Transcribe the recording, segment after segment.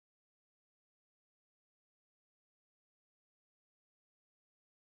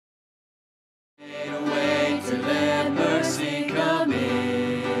Wait to let mercy come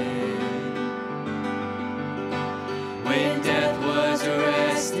in. When death was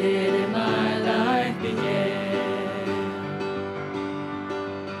arrested and my life began,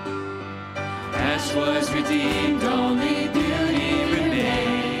 ash was redeemed, only beauty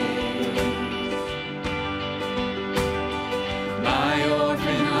remained. My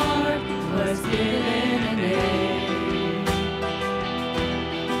orphan heart was given a name.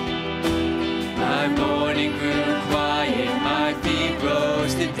 My mourning grew quiet, my feet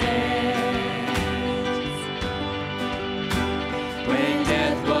rose to dance. When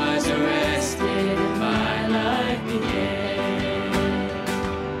death was arrested and my life began.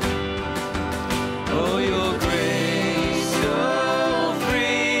 Oh, your grace so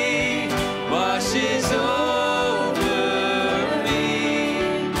free washes over me.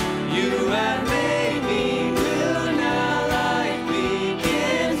 You have made me new, now life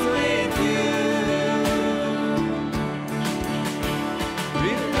begins with you.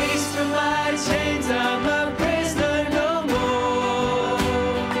 Released from my chains, I'm a prisoner no more.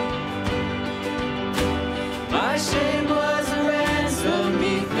 My shame was a ransom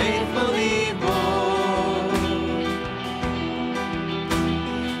he faithfully bore.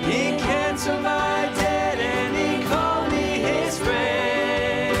 He canceled my debt and he called me his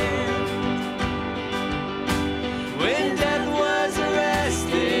friend. When death was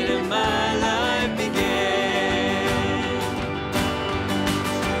arrested and my life began.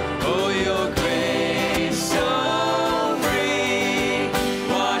 Oh, your grace so free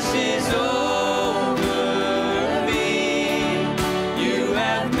washes over me. You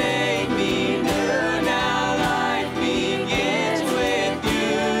have made me new, now life begins with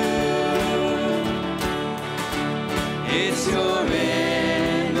you. It's your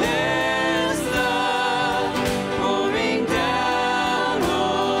endless love pouring down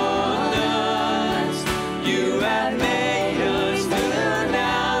on us. You have made us new,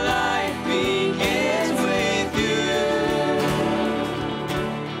 now life begins with you.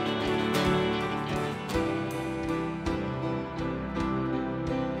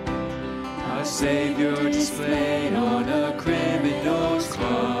 Our Savior displayed on a criminal's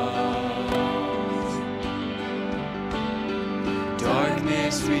cross.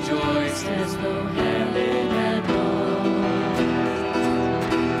 Darkness rejoiced as though heaven had lost.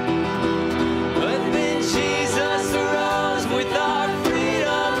 But then Jesus arose with our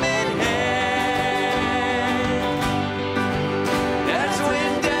freedom in hand. That's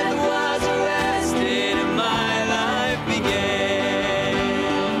when death was arrested and my life began.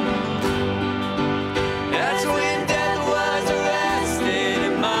 That's when death was arrested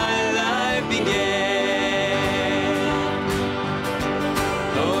and my life began.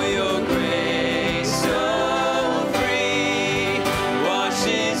 Oh, your grace so free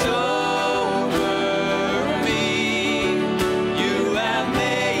washes over me. You have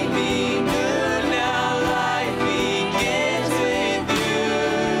made me new, now life begins with you.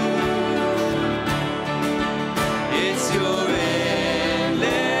 It's your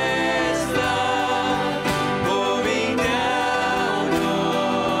endless love pouring down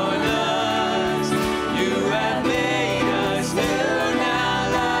on us. You have made us new, now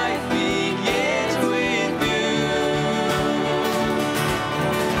life begins with you.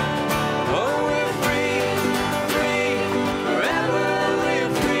 Oh, we're free, free, forever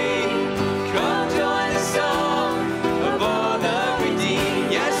we're free. Come join the song of all the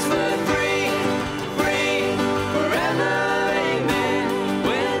redeemed. Yes, we're free, free, forever, amen.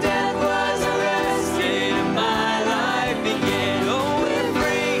 When death was arrested and my life began. Oh, we're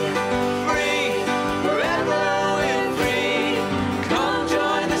free, free, forever we're free. Come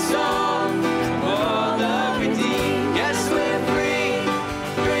join the song of all the redeemed. Yes, we're free,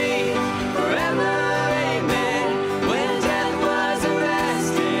 free, forever, amen. When death was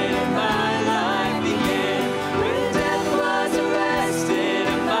arrested and my life began. When death was arrested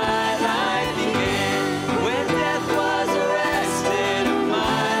and my life began. When death was arrested and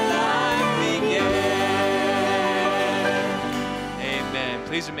my life began. Amen.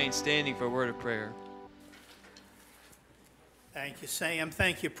 Please remain standing for a word of prayer. Thank you, Sam.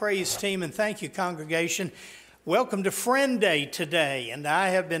 Thank you, praise team, and thank you, congregation. Welcome to Friend Day today. And I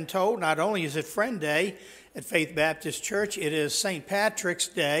have been told not only is it Friend Day at Faith Baptist Church, it is St. Patrick's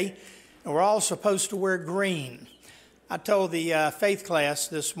Day, and we're all supposed to wear green. I told the faith class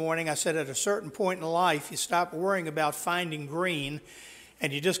this morning, I said at a certain point in life, you stop worrying about finding green,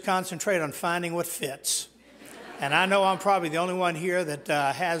 and you just concentrate on finding what fits. And I know I'm probably the only one here that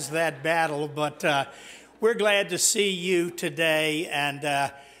has that battle, but we're glad to see you today. And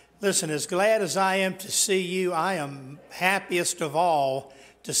Listen, as glad as I am to see you, I am happiest of all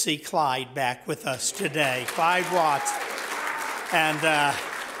to see Clyde back with us today. Clyde Watts. And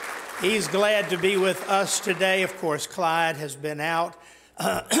he's glad to be with us today. Of course, Clyde has been out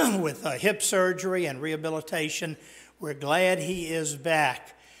with hip surgery and rehabilitation. We're glad he is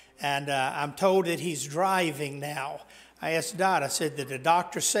back. And I'm told that he's driving now. I asked Dot, I said, did the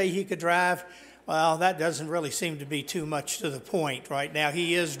doctor say he could drive? Well, that doesn't really seem to be too much to the point right now.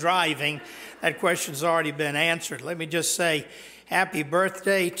 He is driving. That question's already been answered. Let me just say happy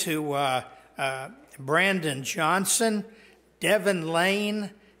birthday to Brandon Johnson, Devin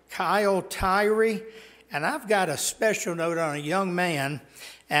Lane, Kyle Tyree, and I've got a special note on a young man.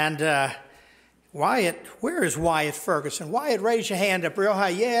 And Wyatt, where is Wyatt Ferguson? Wyatt, raise your hand up real high.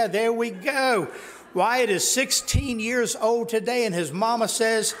 Yeah, there we go. Wyatt is 16 years old today, and his mama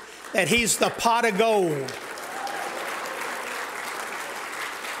says that he's the pot of gold.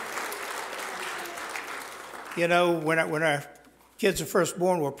 You know, when our kids are first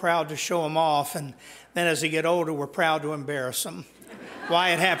born, we're proud to show them off, and then as they get older, we're proud to embarrass them.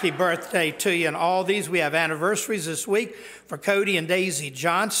 Wyatt, happy birthday to you. And all these, we have anniversaries this week for Cody and Daisy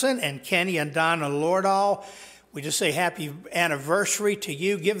Johnson and Kenny and Donna Lordall. We just say happy anniversary to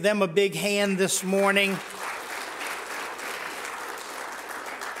you. Give them a big hand this morning.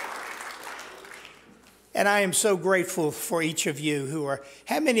 And I am so grateful for each of you who are,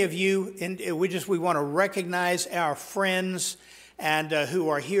 how many of you, we want to recognize our friends and who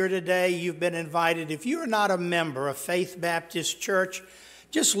are here today. You've been invited. If you're not a member of Faith Baptist Church,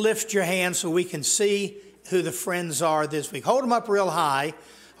 just lift your hand so we can see who the friends are this week. Hold them up real high.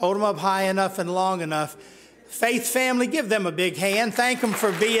 Hold them up high enough and long enough. Faith family, give them a big hand. Thank them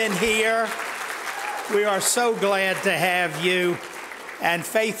for being here. We are so glad to have you. And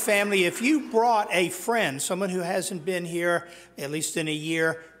Faith family, if you brought a friend, someone who hasn't been here at least in a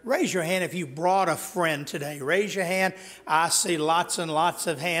year, raise your hand if you brought a friend today. Raise your hand. I see lots and lots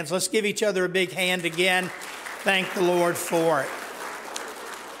of hands. Let's give each other a big hand again. Thank the Lord for it.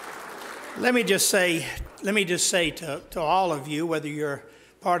 Let me just say to all of you, whether you're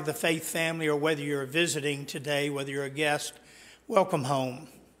part of the Faith family or whether you're visiting today, whether you're a guest, welcome home.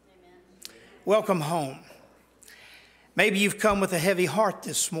 Amen. Welcome home. Maybe you've come with a heavy heart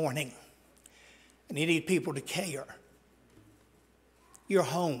this morning and you need people to care. You're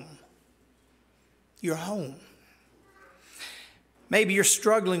home. You're home. Maybe you're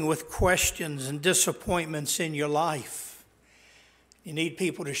struggling with questions and disappointments in your life. You need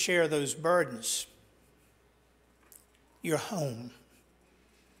people to share those burdens. You're home.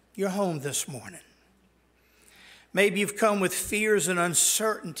 You're home this morning. Maybe you've come with fears and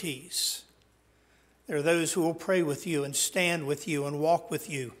uncertainties. There are those who will pray with you and stand with you and walk with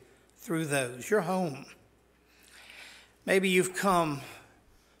you through those. You're home. Maybe you've come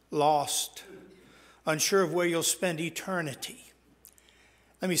lost, unsure of where you'll spend eternity.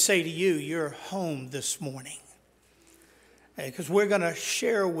 Let me say to you, you're home this morning. Because we're going to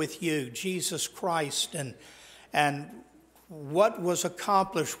share with you Jesus Christ and what was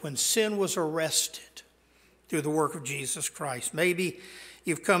accomplished when sin was arrested through the work of Jesus Christ. Maybe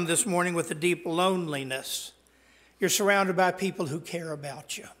you've come this morning with a deep loneliness. You're surrounded by people who care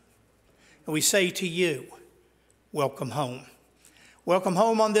about you. And we say to you, welcome home. Welcome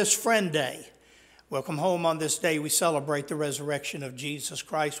home on this Friend Day. Welcome home on this day we celebrate the resurrection of Jesus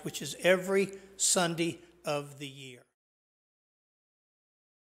Christ, which is every Sunday of the year.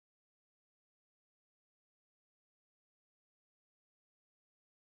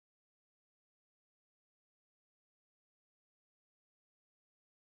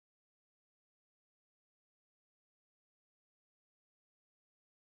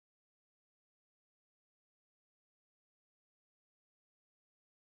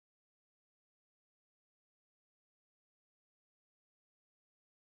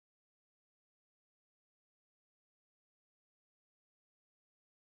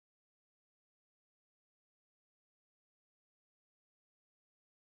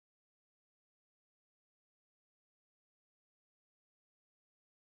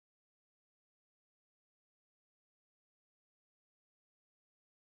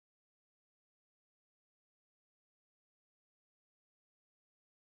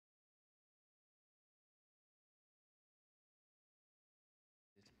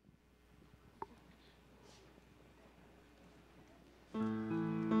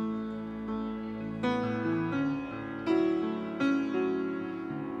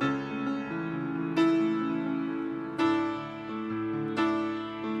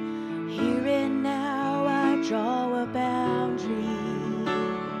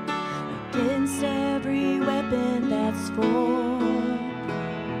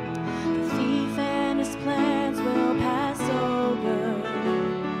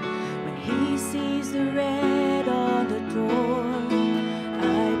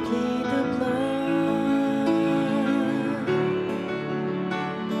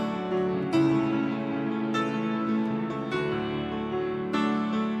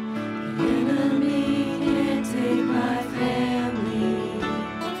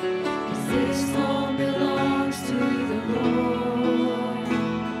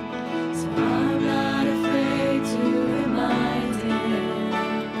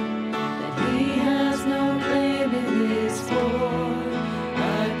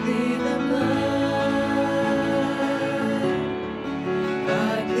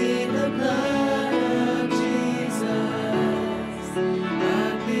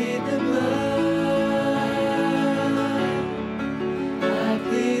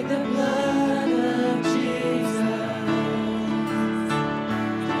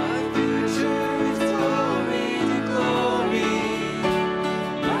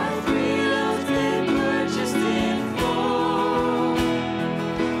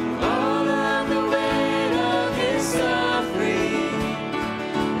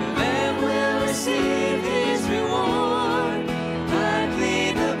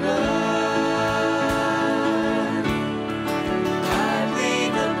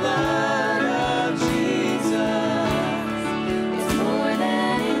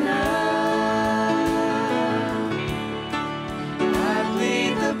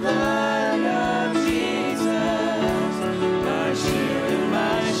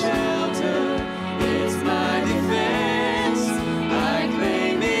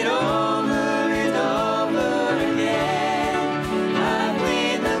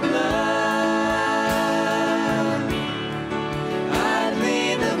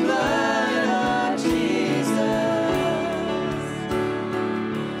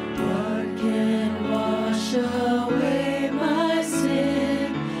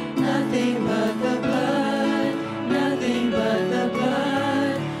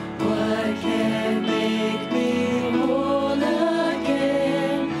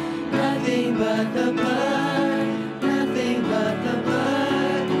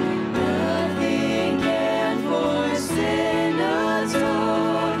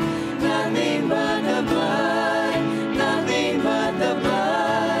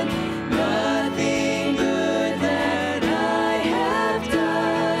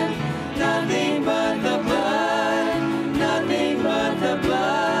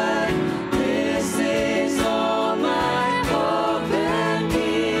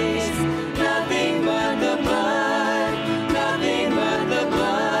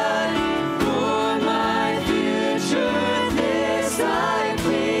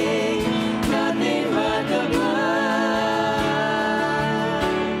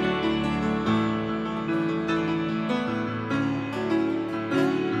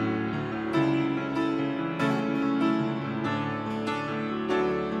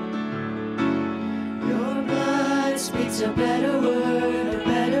 speaks a better word, a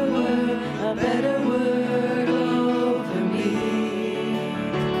better word, a better word over me.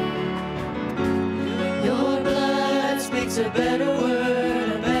 Your blood speaks a better word,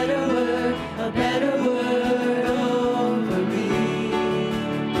 a better word, a better word over me.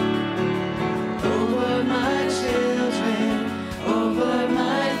 Over my children, over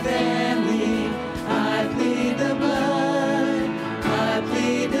my family, I plead the blood, I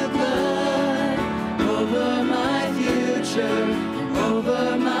plead the blood over my future.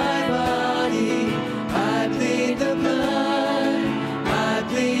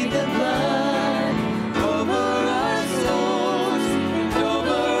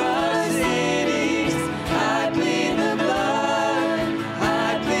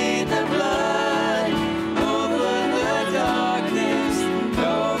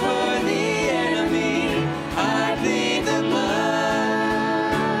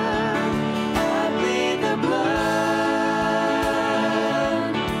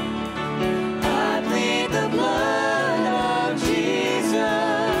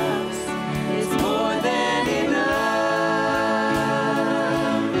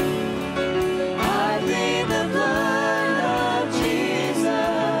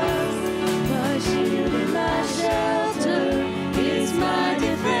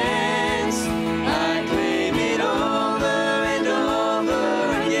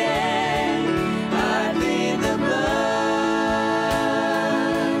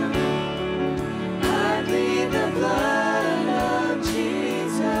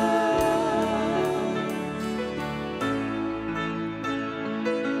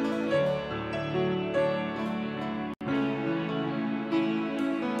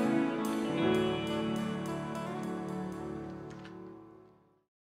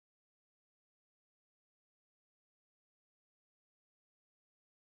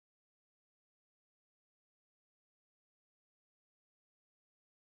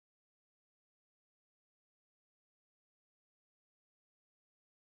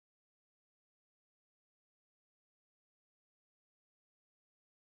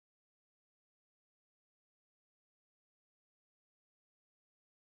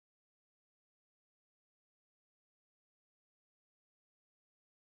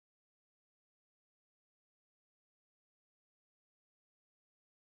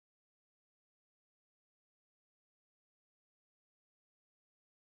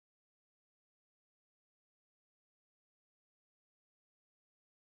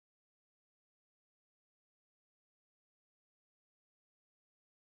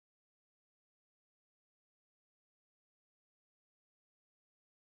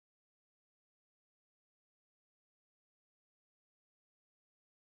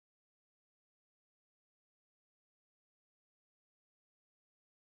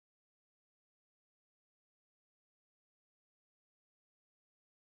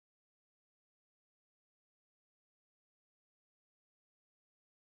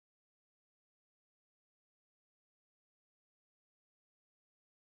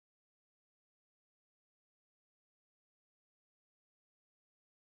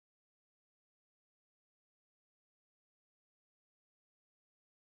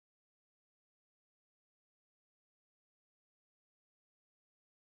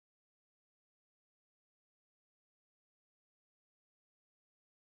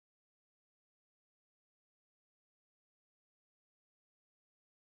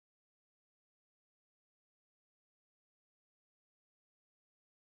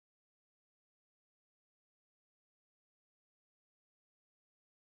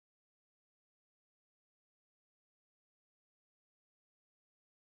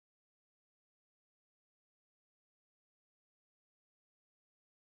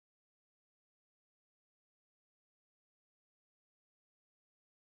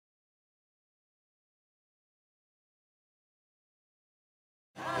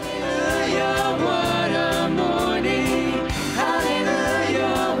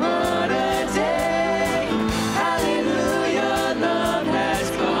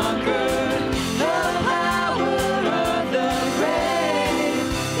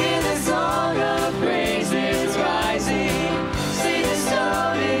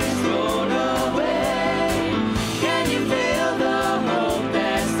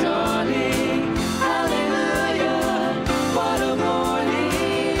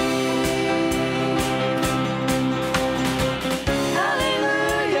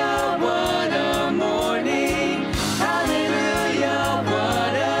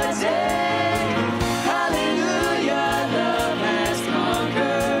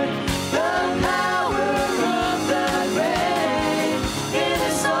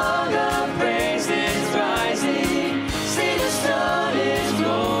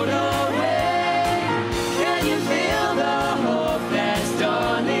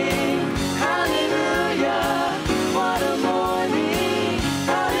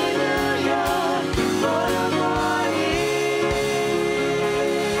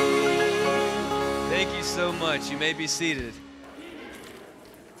 Thank you so much. You may be seated.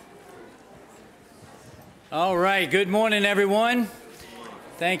 All right, good morning, everyone.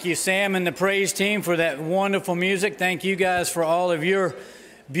 Thank you, Sam and the praise team, for that wonderful music. Thank you guys for all of your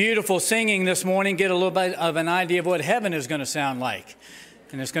beautiful singing this morning. Get a little bit of an idea of what heaven is going to sound like,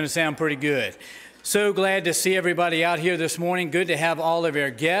 and it's going to sound pretty good. So glad to see everybody out here this morning. Good to have all of our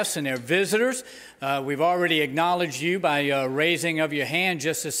guests and our visitors. We've already acknowledged you by raising of your hand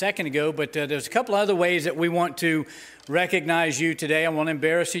just a second ago, but there's a couple other ways that we want to recognize you today. I won't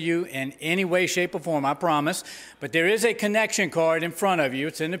embarrass you in any way, shape, or form, I promise. But there is a connection card in front of you.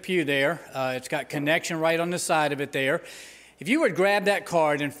 It's in the pew there. It's got connection right on the side of it there. If you would grab that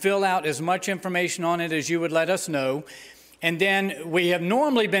card and fill out as much information on it as you would let us know. And then we have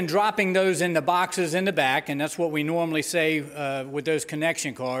normally been dropping those in the boxes in the back, and that's what we normally say with those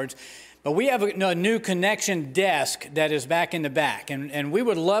connection cards. But we have a new connection desk that is back in the back, and we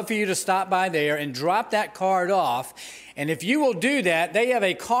would love for you to stop by there and drop that card off. And if you will do that, they have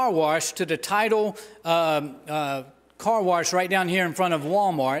a car wash to the title car wash right down here in front of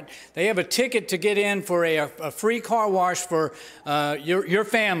Walmart. They have a ticket to get in for a free car wash for your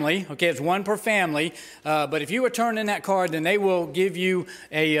family. Okay, it's one per family. But if you return in that card, then they will give you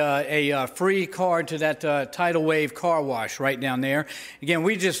a free card to that Tidal Wave car wash right down there. Again,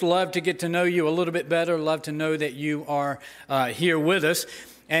 we just love to get to know you a little bit better. Love to know that you are here with us.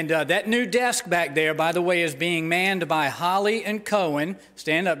 And that new desk back there, by the way, is being manned by Holly and Cohen.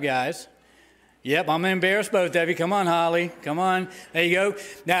 Stand up, guys. Yep, I'm going to embarrass both of you. Come on, Holly. Come on. There you go.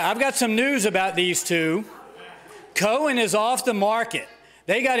 Now, I've got some news about these two. Cohen is off the market.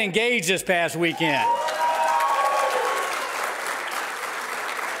 They got engaged this past weekend.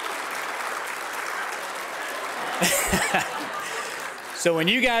 So when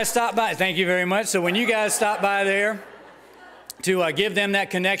you guys stop by, thank you very much. So when you guys stop by there to give them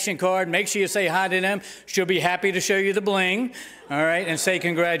that connection card, make sure you say hi to them. She'll be happy to show you the bling. All right, and say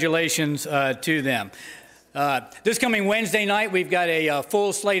congratulations to them. This coming Wednesday night, we've got a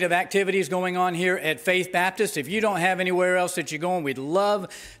full slate of activities going on here at Faith Baptist. If you don't have anywhere else that you're going, we'd love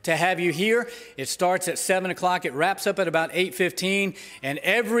to have you here. It starts at 7 o'clock. It wraps up at about 8:15, and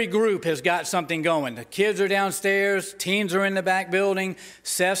every group has got something going. The kids are downstairs, teens are in the back building,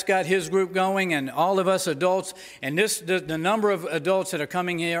 Seth's got his group going, and all of us adults. And the number of adults that are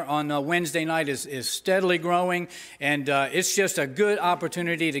coming here on Wednesday night is steadily growing, and it's just a good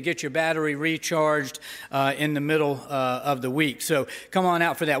opportunity to get your battery recharged in the middle of the week. So come on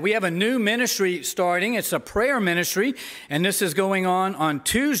out for that. We have a new ministry starting. It's a prayer ministry, and this is going on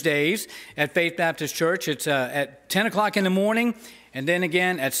Tuesdays at Faith Baptist Church. It's at 10 o'clock in the morning, and then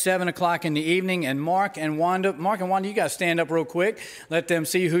again at 7 o'clock in the evening. And Mark and Wanda, you guys stand up real quick. Let them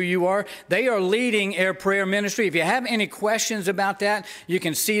see who you are. They are leading our prayer ministry. If you have any questions about that, you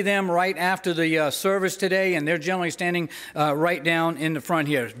can see them right after the service today, and they're generally standing right down in the front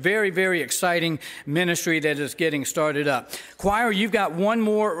here. Very, very exciting ministry that is getting started up. Choir, you've got one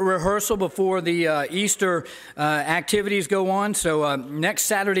more rehearsal before the Easter activities go on. So next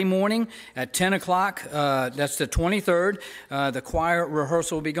Saturday morning at 10 o'clock, that's the 23rd, the choir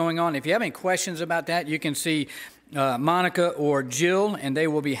rehearsal will be going on. If you have any questions about that, you can see Monica or Jill, and they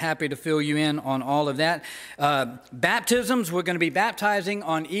will be happy to fill you in on all of that. Baptisms, we're going to be baptizing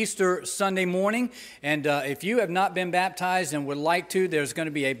on Easter Sunday morning, and if you have not been baptized and would like to, there's going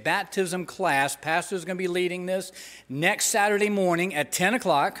to be a baptism class. Pastor's going to be leading this next Saturday morning at 10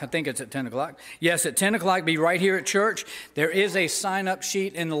 o'clock. I think it's at 10 o'clock. Yes, at 10 o'clock, be right here at church. There is a sign-up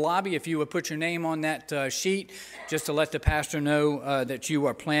sheet in the lobby if you would put your name on that sheet, just to let the pastor know that you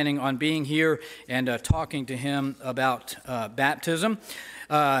are planning on being here and talking to him about baptism.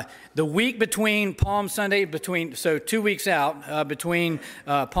 The week between Palm Sunday, so 2 weeks out, between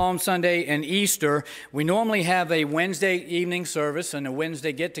Palm Sunday and Easter, we normally have a Wednesday evening service and a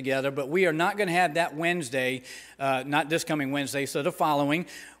Wednesday get-together, but we are not going to have that Wednesday, not this coming Wednesday, so the following.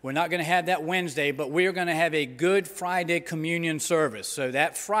 We're not going to have that Wednesday, but we are going to have a Good Friday communion service. So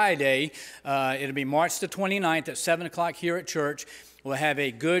that Friday, it'll be March the 29th at 7 o'clock here at church. We'll have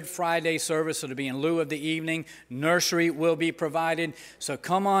a Good Friday service. It'll be in lieu of the evening. Nursery will be provided. So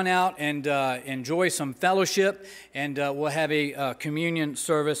come on out and enjoy some fellowship. And we'll have a communion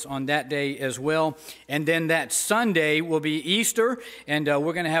service on that day as well. And then that Sunday will be Easter. And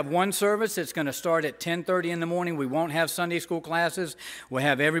we're going to have one service. It's going to start at 10:30 in the morning. We won't have Sunday school classes. We'll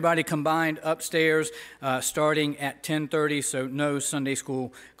have everybody combined upstairs starting at 10:30. So no Sunday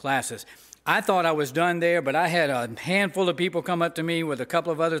school classes. I thought I was done there, but I had a handful of people come up to me with a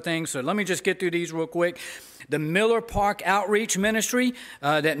couple of other things, so let me just get through these real quick. The Miller Park Outreach Ministry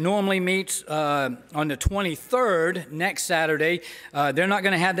that normally meets on the 23rd, next Saturday, they're not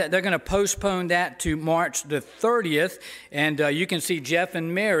going to have that. They're going to postpone that to March the 30th, and you can see Jeff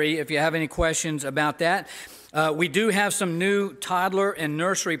and Mary if you have any questions about that. We do have some new toddler and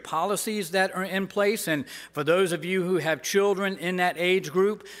nursery policies that are in place, and for those of you who have children in that age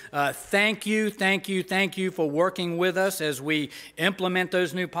group, thank you for working with us as we implement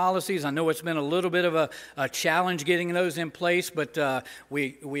those new policies. I know it's been a little bit of a challenge getting those in place, but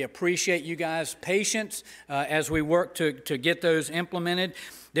we appreciate you guys' patience as we work to get those implemented.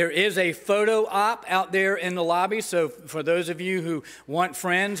 There is a photo op out there in the lobby, so for those of you who want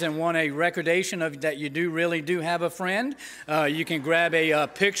friends and want a recordation of that you really do have a friend, you can grab a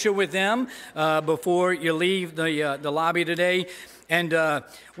picture with them before you leave the lobby today. And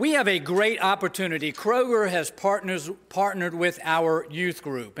we have a great opportunity. Kroger has partnered with our youth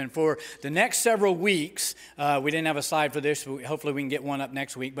group. And for the next several weeks, we didn't have a slide for this. Hopefully we can get one up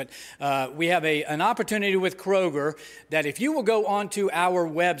next week. But we have an opportunity with Kroger that if you will go onto our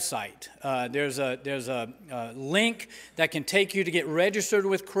website, there's a link that can take you to get registered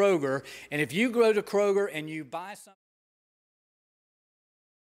with Kroger. And if you go to Kroger and you buy something,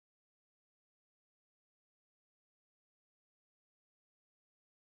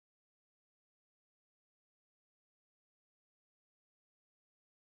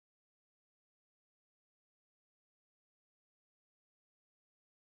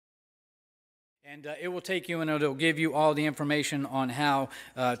 and it will take you and it'll give you all the information on how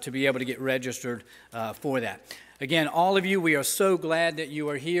to be able to get registered for that. Again, all of you, we are so glad that you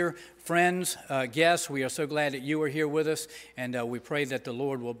are here. Friends, guests, we are so glad that you are here with us, and we pray that the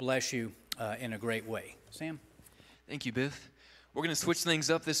Lord will bless you in a great way. Sam? Thank you, Biff. We're going to switch things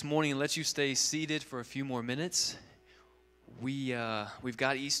up this morning and let you stay seated for a few more minutes. We've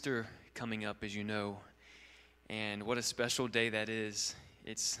got Easter coming up, as you know, and what a special day that is.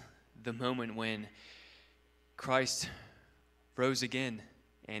 It's the moment when Christ rose again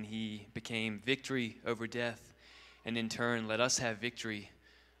and he became victory over death, and in turn let us have victory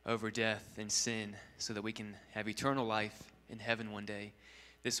over death and sin so that we can have eternal life in heaven one day.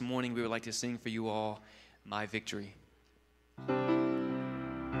 This morning we would like to sing for you all, My Victory.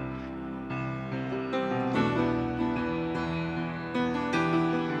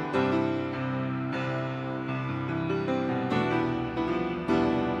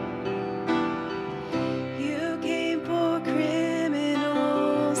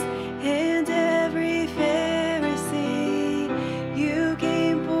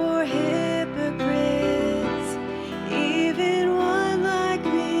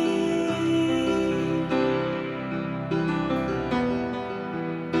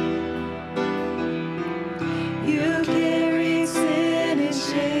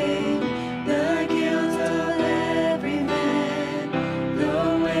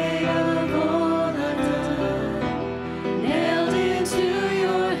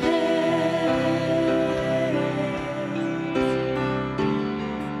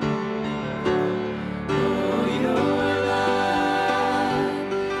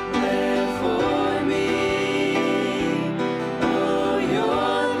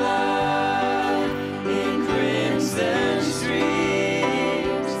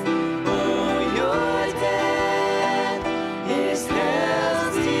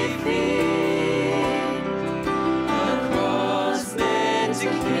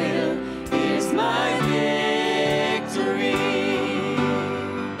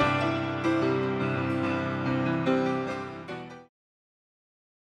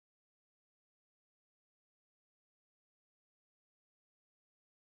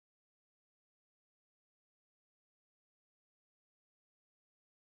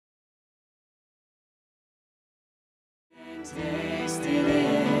 Tasted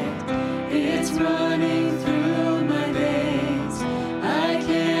it, it's running through my veins. I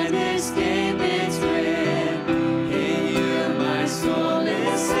can't escape its grip. In you my soul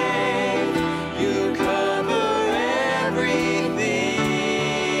is safe. You cover everything.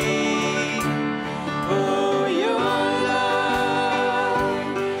 Oh, your love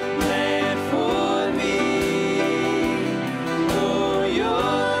bled for me. Oh,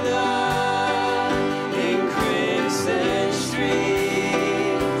 your love in crimson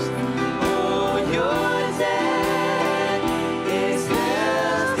streams. Oh, your death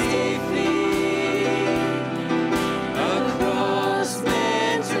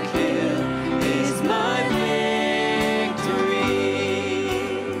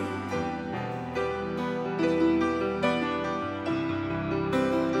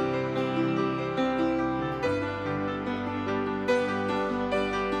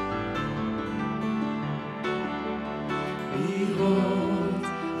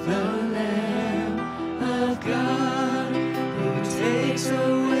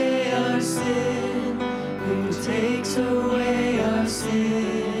takes away our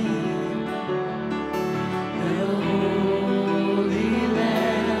sin. The Holy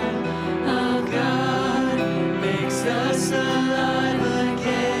Lamb of God makes us alive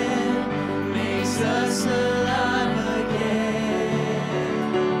again, makes us alive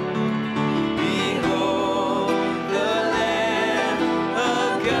again. Behold the Lamb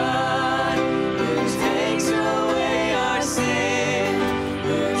of God who takes away our sin,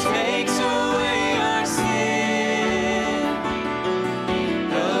 who takes away our sin.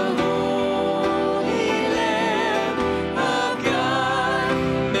 The Holy Lamb of God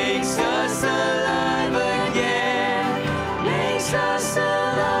makes us alive again, makes us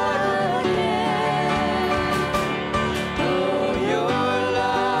alive again. Oh, your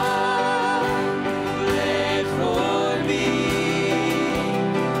love bled for me.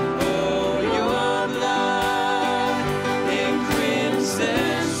 Oh, your blood in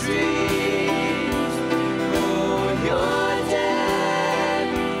crimson streams. Oh, your death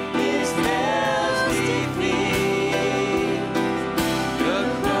is hell's defeat. The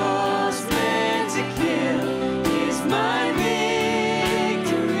cross meant to kill is my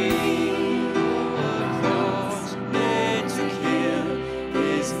victory. The cross meant to kill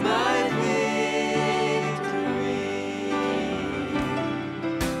is my victory.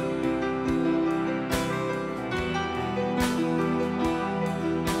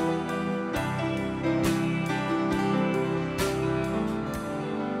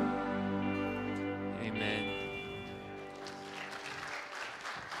 Amen.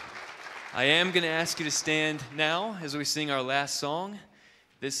 I am going to ask you to stand now as we sing our last song.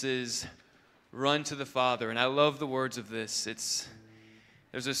 This is Run to the Father, and I love the words of this.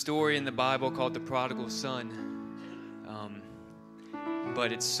 There's a story in the Bible called the prodigal son,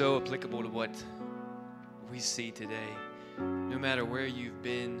 but it's so applicable to what we see today. No matter where you've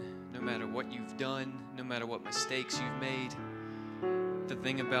been, no matter what you've done, no matter what mistakes you've made, the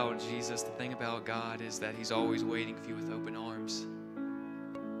thing about Jesus, the thing about God is that He's always waiting for you with open arms.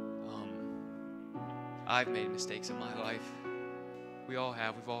 I've made mistakes in my life. We all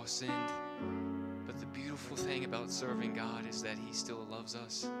have. We've all sinned. But the beautiful thing about serving God is that He still loves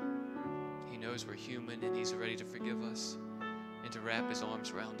us. He knows we're human, and He's ready to forgive us and to wrap His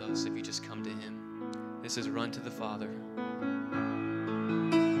arms around us if you just come to Him. This is Run to the Father.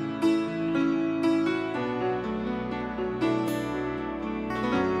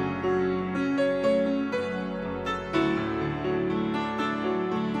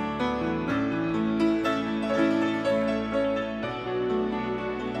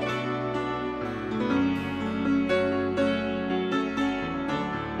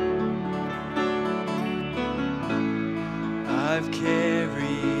 I've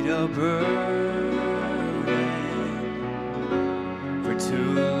carried a burden for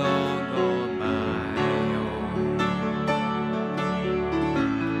too long on my own.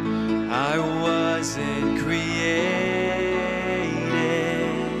 I wasn't created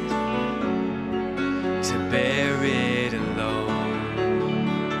to bear it alone.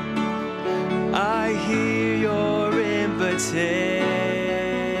 I hear your invitation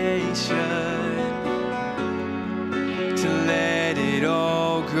to let it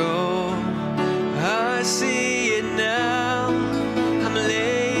all go. I see it now. I'm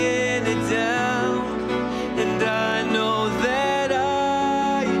laying it down, and I know that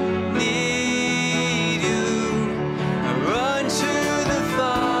I need you. I run to the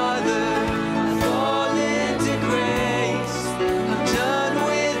Father. I fall into grace. I'm done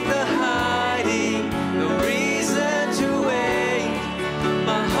with the hiding. No reason to wait.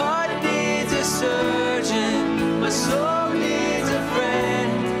 My heart needs a surgeon. My soul needs a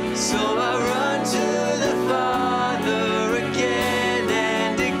friend, so I run to the Father again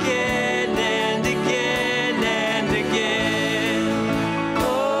and again and again and again. Oh,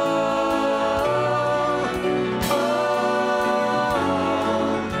 oh,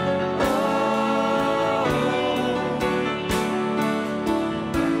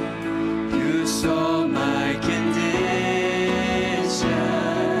 oh. You saw my condition,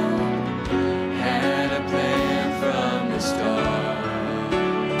 had a plan from the start.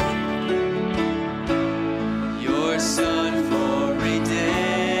 Your Son for redemption,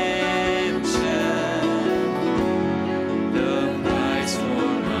 the price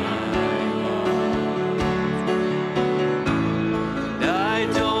for my heart. And I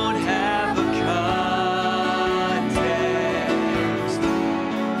don't have a context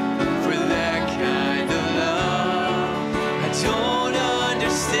for that kind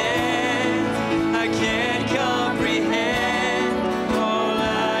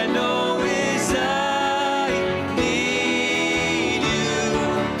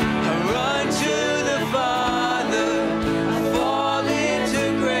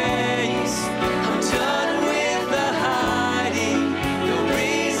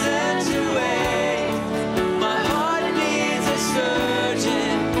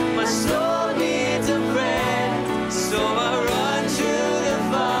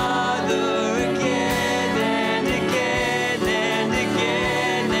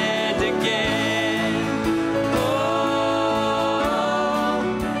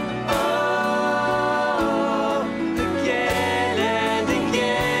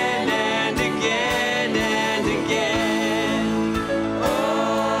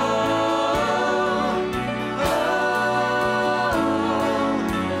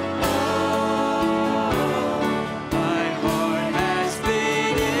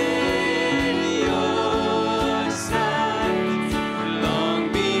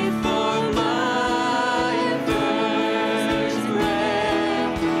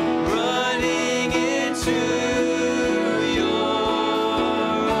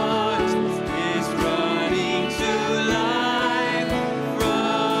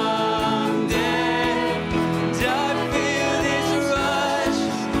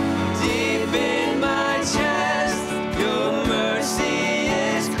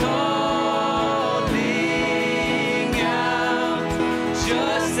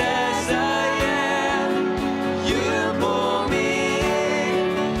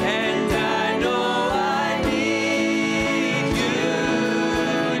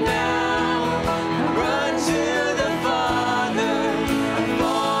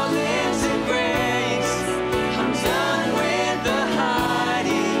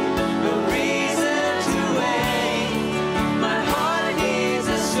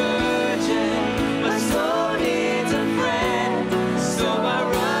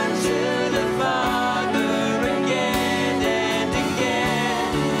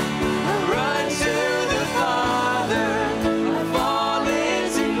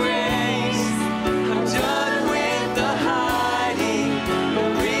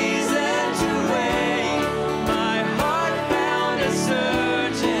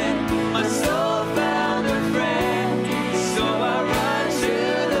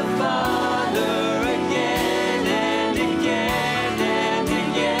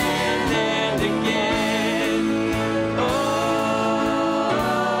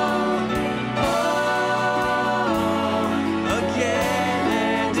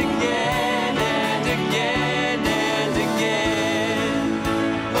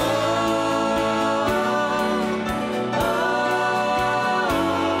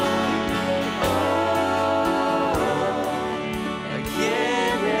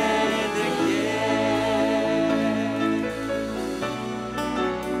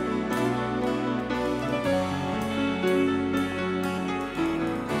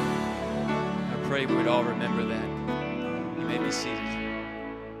pray we would all remember that. You may be seated.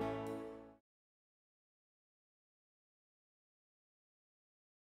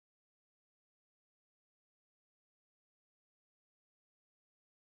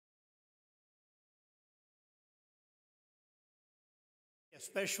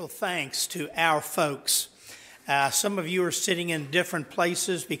 Special thanks to our folks. Some of you are sitting in different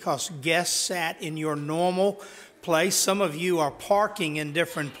places because guests sat in your normal place. Some of you are parking in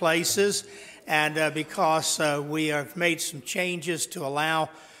different places, and because we have made some changes to allow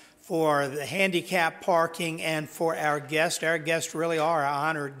for the handicap parking and for our guests. Our guests really are our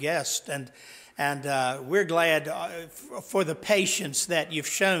honored guests, and we're glad for the patience that you've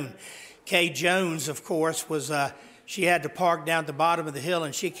shown. Kay Jones, of course, was she had to park down at the bottom of the hill,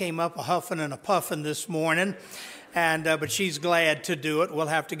 and she came up a huffing and a puffing this morning, and but she's glad to do it. We'll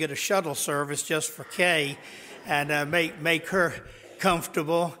have to get a shuttle service just for Kay and make her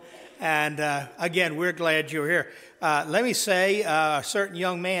comfortable. And again, we're glad you're here. Let me say, a certain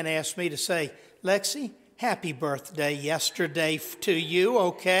young man asked me to say, Lexi, happy birthday yesterday to you,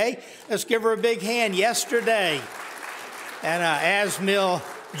 okay? Let's give her a big hand, yesterday. And Asmil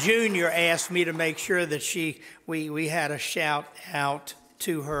Jr. asked me to make sure that we had a shout out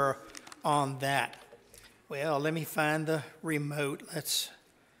to her on that. Well, let me find the remote. Let's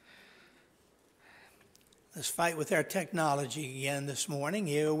fight with our technology again this morning.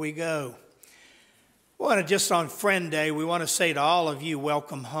 Here we go. Just on Friend Day, we want to say to all of you,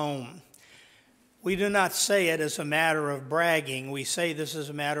 welcome home. We do not say it as a matter of bragging. We say this as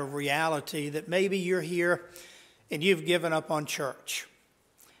a matter of reality, that maybe you're here and you've given up on church.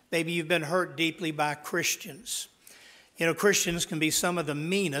 Maybe you've been hurt deeply by Christians. You know, Christians can be some of the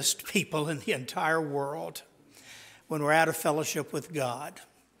meanest people in the entire world when we're out of fellowship with God.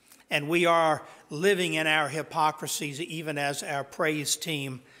 And we are living in our hypocrisies, even as our praise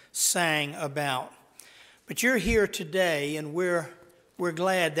team sang about. But you're here today, and we're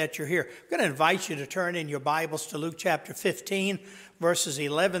glad that you're here. I'm going to invite you to turn in your Bibles to Luke chapter 15, verses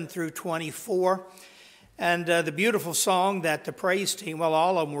 11 through 24. And the beautiful song that the praise team, well,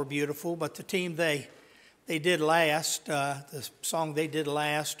 all of them were beautiful, but the team they did last, the song they did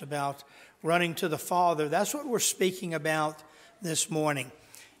last about running to the Father, that's what we're speaking about this morning.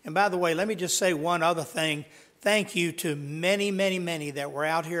 And by the way, let me just say one other thing. Thank you to many, many, many that were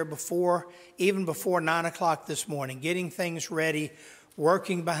out here even before 9 o'clock this morning, getting things ready,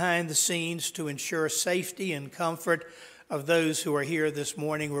 working behind the scenes to ensure safety and comfort of those who are here this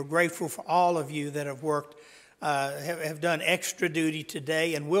morning. We're grateful for all of you that have worked, have done extra duty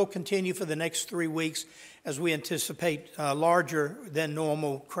today, and will continue for the next 3 weeks as we anticipate larger than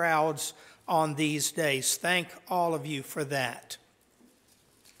normal crowds on these days. Thank all of you for that.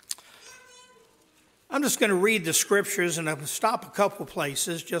 I'm just going to read the scriptures, and I'll stop a couple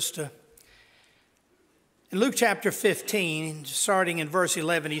places just to. In Luke chapter 15, starting in verse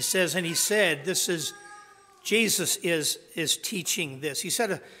 11, he says, and he said, Jesus is teaching this. He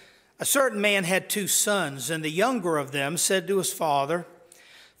said, a certain man had 2 sons, and the younger of them said to his father,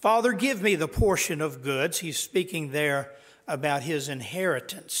 Father, give me the portion of goods. He's speaking there about his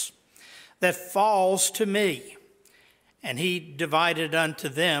inheritance that falls to me. And he divided unto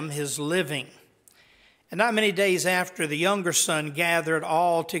them his living. And not many days after, the younger son gathered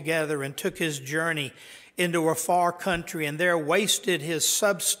all together and took his journey into a far country, and there wasted his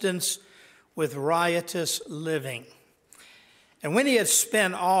substance with riotous living. And when he had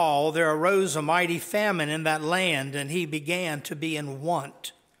spent all, there arose a mighty famine in that land, and he began to be in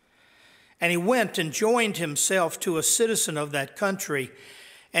want. And he went and joined himself to a citizen of that country,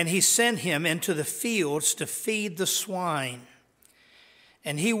 and he sent him into the fields to feed the swine.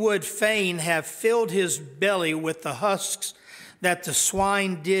 And he would fain have filled his belly with the husks that the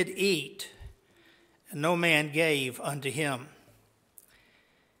swine did eat, and no man gave unto him.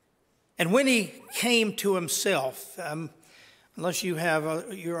 And when he came to himself, unless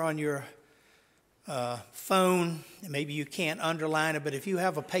you're on your phone, maybe you can't underline it, but if you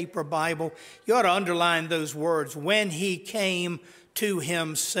have a paper Bible, you ought to underline those words, when he came to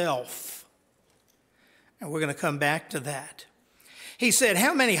himself. And we're going to come back to that. He said,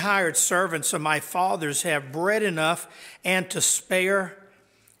 how many hired servants of my father's have bread enough and to spare,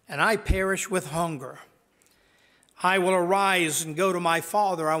 and I perish with hunger? I will arise and go to my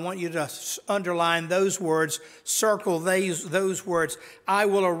father. I want you to underline those words, circle those words. I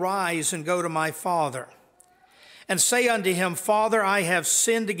will arise and go to my father, and say unto him, Father, I have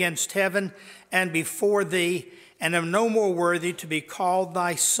sinned against heaven and before thee, and am no more worthy to be called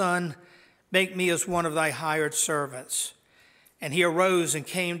thy son. Make me as one of thy hired servants. And he arose and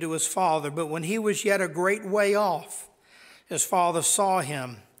came to his father. But when he was yet a great way off, his father saw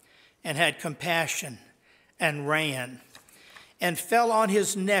him and had compassion and ran and fell on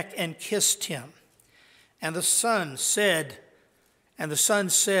his neck and kissed him. And the son said,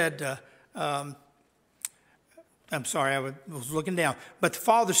 I'm sorry, I was looking down. But the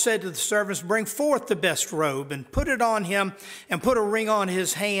father said to the servants, bring forth the best robe and put it on him, and put a ring on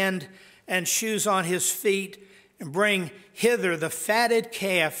his hand and shoes on his feet, and bring hither the fatted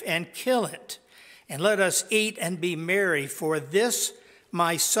calf and kill it. And let us eat and be merry, for this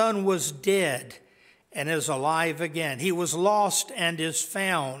my son was dead and is alive again. He was lost and is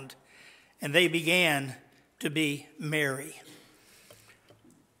found. And they began to be merry.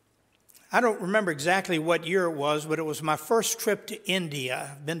 I don't remember exactly what year it was, but it was my first trip to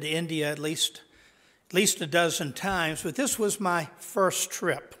India. I've been to India at least a dozen times, but this was my first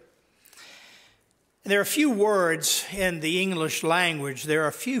trip. And there are a few words in the English language, there are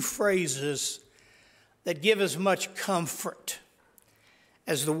a few phrases that give as much comfort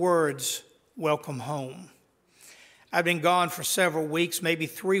as the words, welcome home. I've been gone for several weeks, maybe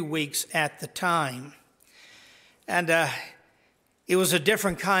 3 weeks at the time. And it was a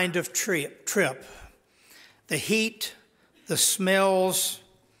different kind of trip. The heat, the smells,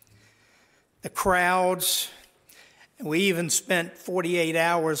 the crowds. And we even spent 48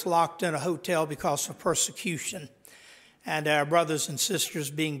 hours locked in a hotel because of persecution. And our brothers and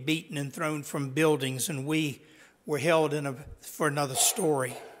sisters being beaten and thrown from buildings, and we were held for another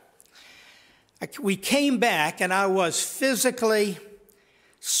story. We came back, and I was physically,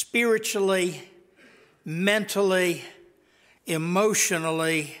 spiritually, mentally,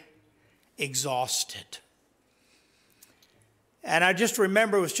 emotionally exhausted. And I just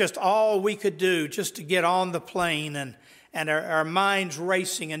remember it was just all we could do just to get on the plane, and our minds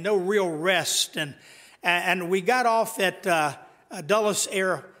racing and no real rest. And we got off at Dulles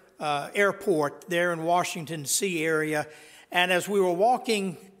Airport there in Washington, D.C. area. And as we were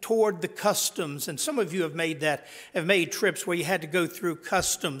walking toward the customs, and some of you have made trips where you had to go through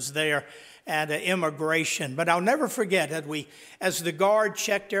customs there and immigration. But I'll never forget that as the guard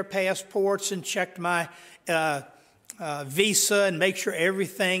checked our passports and checked my visa and make sure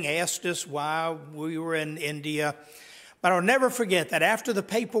everything, asked us why we were in India. But I'll never forget that after the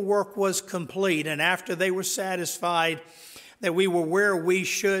paperwork was complete and after they were satisfied that we were where we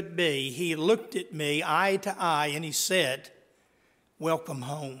should be, he looked at me eye to eye and he said, welcome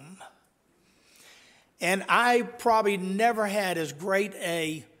home. And I probably never had as great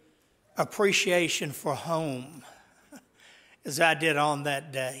a appreciation for home as I did on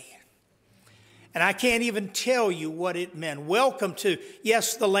that day. And I can't even tell you what it meant. Welcome to,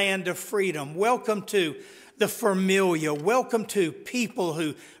 yes, the land of freedom. Welcome to the familiar. Welcome to people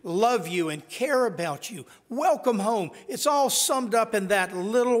who love you and care about you. Welcome home. It's all summed up in that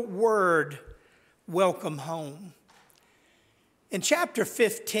little word, welcome home. In chapter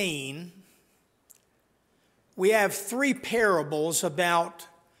 15, we have 3 parables about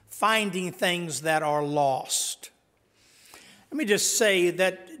finding things that are lost. Let me just say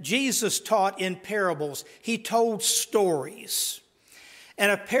that Jesus taught in parables. He told stories.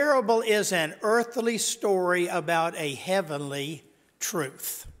 And a parable is an earthly story about a heavenly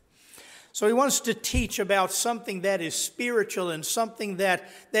truth. So he wants to teach about something that is spiritual and something that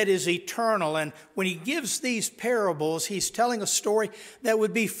is eternal. And when he gives these parables, he's telling a story that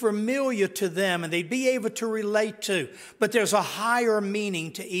would be familiar to them and they'd be able to relate to. But there's a higher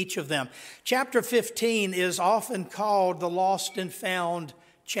meaning to each of them. Chapter 15 is often called the lost and found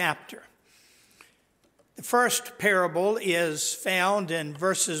chapter. The first parable is found in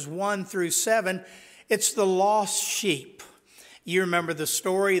verses 1 through 7. It's the lost sheep. You remember the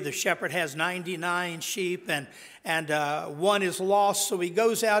story. The shepherd has 99 sheep and one is lost. So he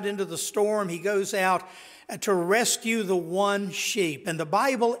goes out into the storm. He goes out to rescue the one sheep. And the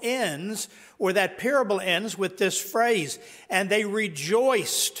Bible ends, or that parable ends, with this phrase, and they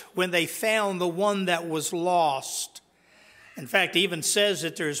rejoiced when they found the one that was lost. In fact, it even says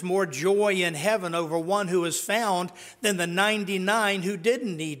that there's more joy in heaven over one who is found than the 99 who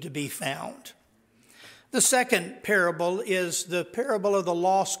didn't need to be found. The second parable is the parable of the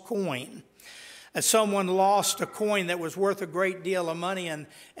lost coin. Someone lost a coin that was worth a great deal of money and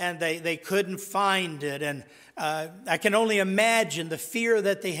they couldn't find it. And I can only imagine the fear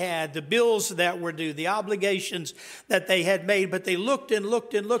that they had, the bills that were due, the obligations that they had made. But they looked and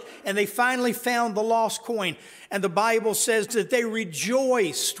looked and looked, and they finally found the lost coin. And the Bible says that they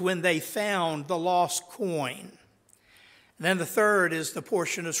rejoiced when they found the lost coin. And then the third is the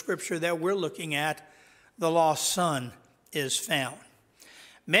portion of Scripture that we're looking at. The lost son is found.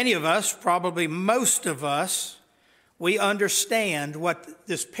 Many of us, probably most of us, we understand what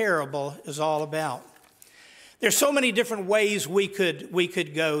this parable is all about. There's so many different ways we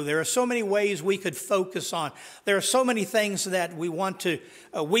could go. There are so many ways we could focus on. There are so many things that we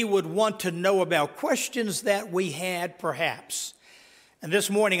would want to know about, questions that we had perhaps. And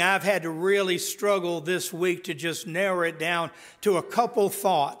this morning I've had to really struggle this week to just narrow it down to a couple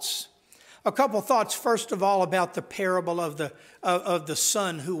thoughts. A couple thoughts, first of all, about the parable of the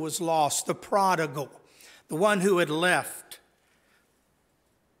son who was lost, the prodigal, the one who had left.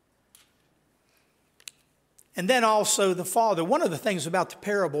 And then also the father. One of the things about the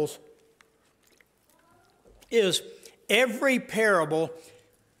parables is every parable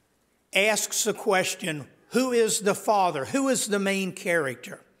asks a question, who is the father? Who is the main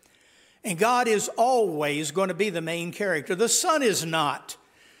character? And God is always going to be the main character. The son is not.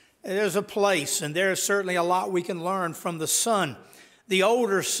 There's a place, and there's certainly a lot we can learn from the son. The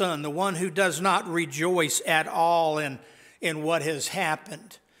older son, the one who does not rejoice at all in what has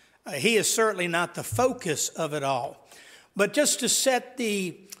happened. He is certainly not the focus of it all. But just to set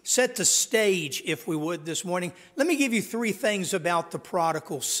the stage, if we would, this morning, let me give you three things about the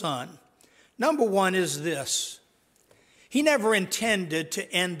prodigal son. Number one is this. He never intended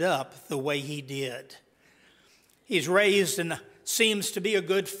to end up the way he did. He's raised in seems to be a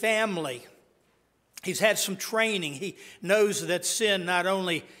good family. He's had some training. He knows that sin not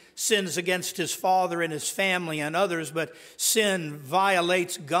only sins against his father and his family and others, but sin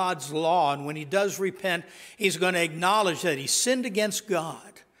violates God's law. And when he does repent, he's going to acknowledge that he sinned against God.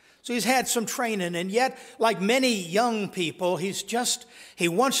 So he's had some training, and yet, like many young people, he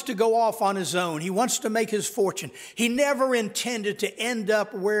wants to go off on his own. He wants to make his fortune. He never intended to end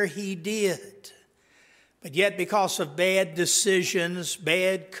up where he did. But yet, because of bad decisions,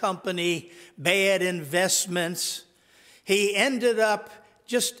 bad company, bad investments, he ended up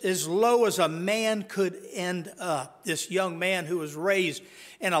just as low as a man could end up. This young man who was raised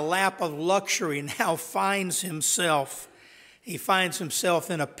in a lap of luxury now finds himself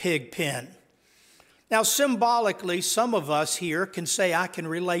in a pig pen. Now, symbolically, some of us here can say, I can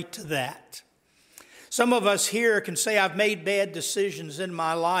relate to that. Some of us here can say, I've made bad decisions in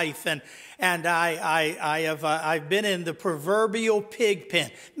my life, and I've been in the proverbial pig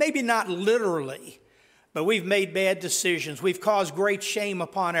pen. Maybe not literally, but we've made bad decisions. We've caused great shame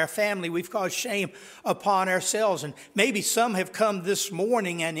upon our family. We've caused shame upon ourselves. And maybe some have come this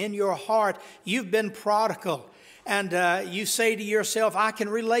morning, and in your heart, you've been prodigal. And you say to yourself, I can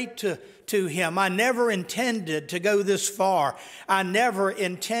relate to him. I never intended to go this far. I never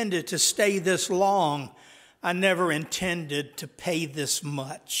intended to stay this long. I never intended to pay this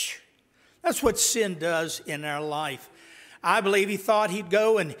much. That's what sin does in our life. I believe he thought he'd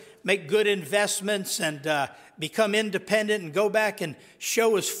go and make good investments and become independent and go back and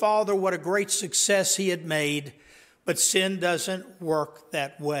show his father what a great success he had made. But sin doesn't work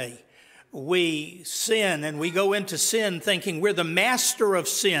that way. We sin, and we go into sin thinking we're the master of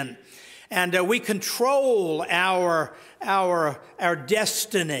sin, and we control our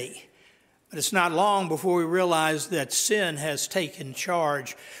destiny. But it's not long before we realize that sin has taken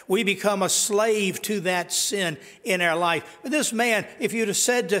charge. We become a slave to that sin in our life. But this man, if you'd have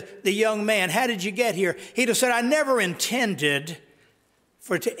said to the young man, how did you get here? He'd have said, I never intended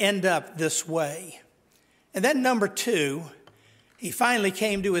for it to end up this way. And then number two, he finally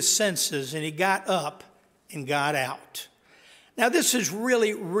came to his senses, and he got up and got out. Now, this is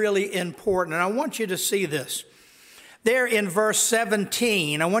really, really important, and I want you to see this. There in verse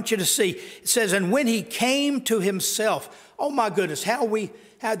 17, I want you to see, it says, and when he came to himself, oh my goodness,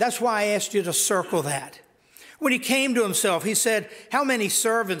 that's why I asked you to circle that. When he came to himself, he said, how many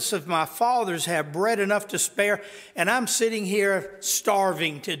servants of my father's have bread enough to spare, and I'm sitting here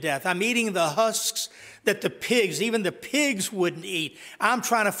starving to death. I'm eating the husks that even the pigs wouldn't eat. I'm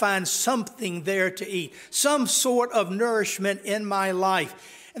trying to find something there to eat, some sort of nourishment in my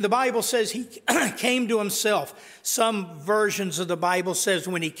life. And the Bible says he came to himself. Some versions of the Bible says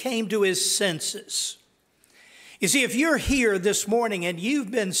when he came to his senses. You see, if you're here this morning and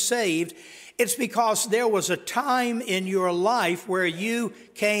you've been saved, it's because there was a time in your life where you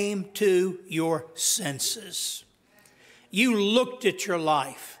came to your senses. You looked at your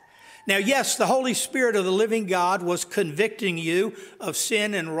life. Now, yes, the Holy Spirit of the living God was convicting you of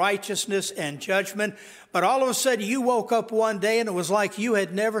sin and righteousness and judgment, but all of a sudden you woke up one day and it was like you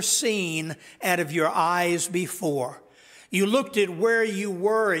had never seen out of your eyes before. You looked at where you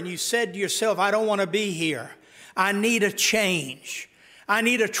were and you said to yourself, I don't want to be here. I need a change. I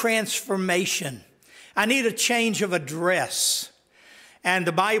need a transformation. I need a change of address. And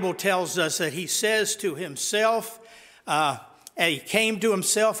the Bible tells us that he says to himself, he came to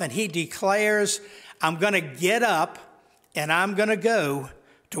himself and he declares, I'm going to get up and I'm going to go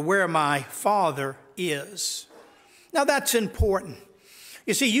to where my Father is. Now that's important.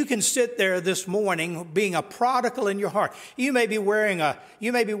 You see, you can sit there this morning being a prodigal in your heart. You may be wearing a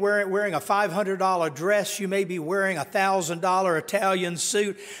 $500 dress. You may be wearing a $1,000 Italian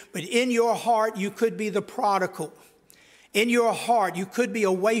suit. But in your heart, you could be the prodigal. In your heart, you could be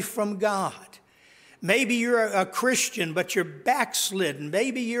away from God. Maybe you're a Christian, but you're backslidden.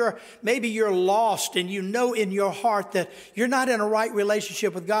 Maybe you're lost, and you know in your heart that you're not in a right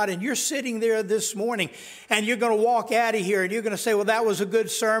relationship with God. And you're sitting there this morning, and you're going to walk out of here, and you're going to say, well, that was a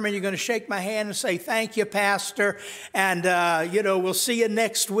good sermon. You're going to shake my hand and say, thank you, Pastor. And, we'll see you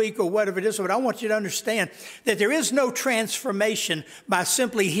next week or whatever it is. But I want you to understand that there is no transformation by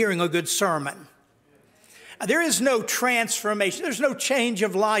simply hearing a good sermon. There is no transformation. There's no change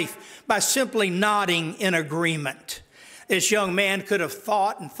of life by simply nodding in agreement. This young man could have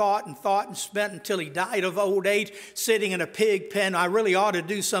thought and spent until he died of old age, sitting in a pig pen. I really ought to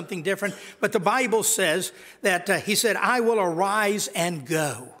do something different. But the Bible says that he said, I will arise and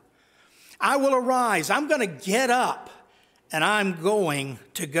go. I will arise. I'm going to get up and I'm going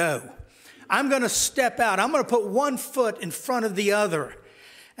to go. I'm going to step out. I'm going to put one foot in front of the other.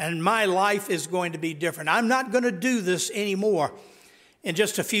 And my life is going to be different. I'm not going to do this anymore. In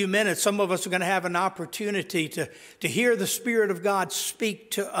just a few minutes, some of us are going to have an opportunity to hear the Spirit of God speak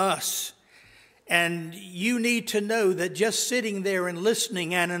to us. And you need to know that just sitting there and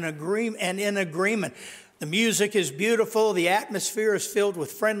listening and in agreement, the music is beautiful. The atmosphere is filled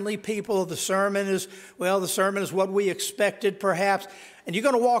with friendly people. The sermon is what we expected perhaps. And you're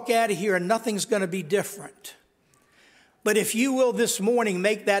going to walk out of here and nothing's going to be different. But if you will this morning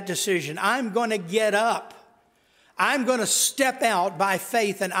make that decision, I'm going to get up. I'm going to step out by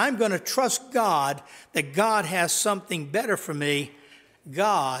faith, and I'm going to trust God that God has something better for me.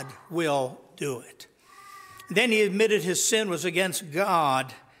 God will do it. Then he admitted his sin was against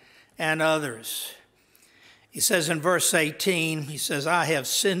God and others. He says in verse 18, he says, I have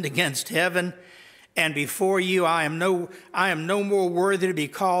sinned against heaven, and before you I am no more worthy to be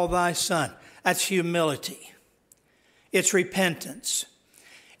called thy son. That's humility. It's repentance.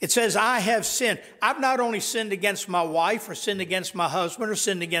 It says, I have sinned. I've not only sinned against my wife or sinned against my husband or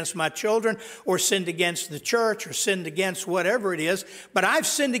sinned against my children or sinned against the church or sinned against whatever it is, but I've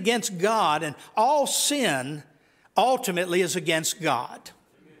sinned against God, and all sin ultimately is against God.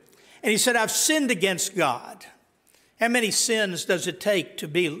 And he said, I've sinned against God. How many sins does it take to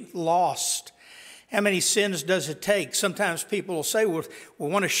be lost? How many sins does it take? Sometimes people will say, well, we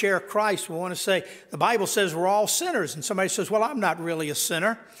want to share Christ. We want to say, the Bible says we're all sinners. And somebody says, well, I'm not really a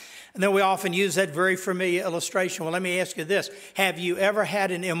sinner. And then we often use that very familiar illustration. Well, let me ask you this. Have you ever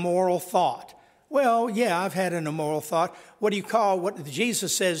had an immoral thought? Well, yeah, I've had an immoral thought. What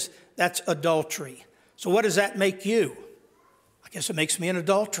Jesus says, that's adultery. So what does that make you? I guess it makes me an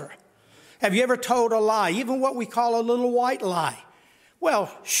adulterer. Have you ever told a lie, even what we call a little white lie?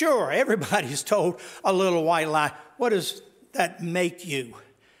 Well, sure, everybody's told a little white lie. What does that make you?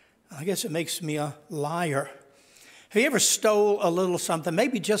 I guess it makes me a liar. Have you ever stole a little something?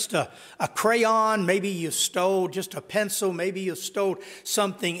 Maybe just a crayon. Maybe you stole just a pencil. Maybe you stole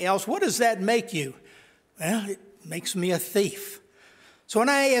something else. What does that make you? Well, it makes me a thief. So when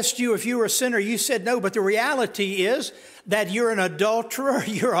I asked you if you were a sinner, you said no. But the reality is that you're an adulterer,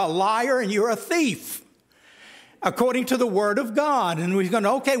 you're a liar, and you're a thief, according to the Word of God. And we're going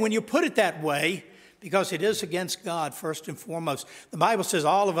to, okay, when you put it that way, because it is against God first and foremost. The Bible says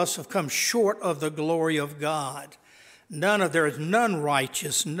all of us have come short of the glory of God. There is none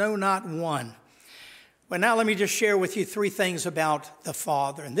righteous, no, not one. But now let me just share with you three things about the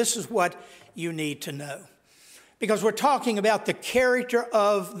Father. And this is what you need to know. Because we're talking about the character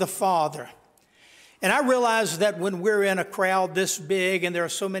of the Father. And I realize that when we're in a crowd this big and there are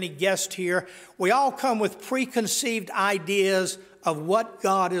so many guests here, we all come with preconceived ideas of what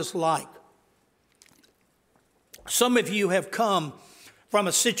God is like. Some of you have come from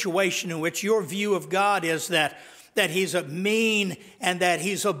a situation in which your view of God is that he's a mean and that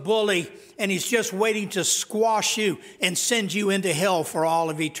he's a bully and he's just waiting to squash you and send you into hell for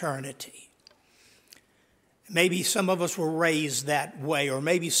all of eternity. Maybe some of us were raised that way, or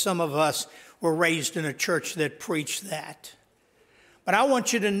maybe some of us were raised in a church that preached that. But I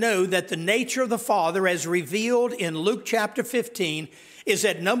want you to know that the nature of the Father, as revealed in Luke chapter 15, is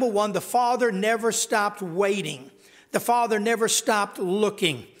that number one, the Father never stopped waiting. The Father never stopped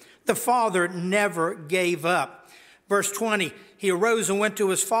looking. The Father never gave up. Verse 20, he arose and went to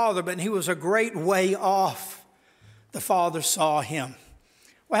his Father, but he was a great way off. The Father saw him.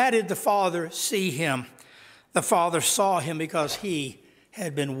 Well, how did the Father see him? The Father saw him because he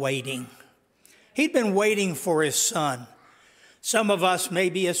had been waiting. He'd been waiting for his Son. Some of us,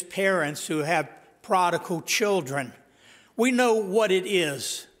 maybe as parents who have prodigal children, We know what it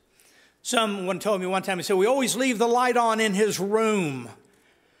is. Someone told me one time, he said, we always leave the light on in his room.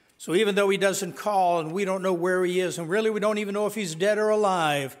 So even though he doesn't call and we don't know where he is, and really we don't even know if he's dead or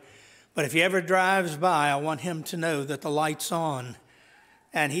alive, but if he ever drives by, I want him to know that the light's on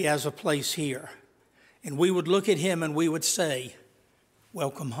and he has a place here. And we would look at him and we would say,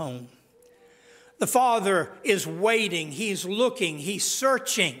 welcome home. The Father is waiting, he's looking, he's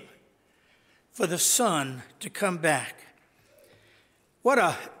searching for the Son to come back. What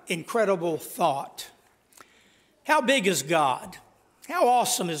an incredible thought. How big is God? How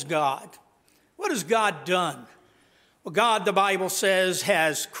awesome is God? What has God done? Well, God, the Bible says,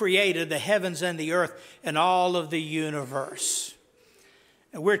 has created the heavens and the earth and all of the universe.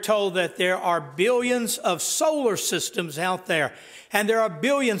 And we're told that there are billions of solar systems out there, and there are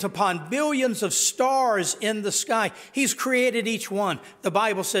billions upon billions of stars in the sky. He's created each one. The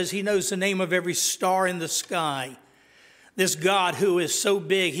Bible says he knows the name of every star in the sky. This God who is so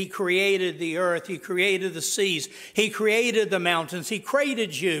big, he created the earth, he created the seas, he created the mountains, he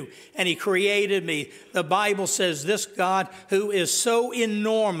created you, and he created me. The Bible says this God who is so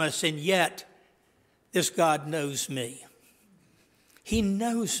enormous, and yet this God knows me. He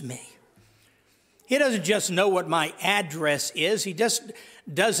knows me. He doesn't just know what my address is. He just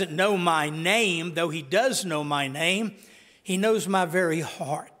doesn't know my name, though he does know my name. He knows my very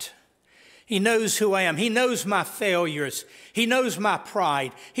heart. He knows who I am. He knows my failures. He knows my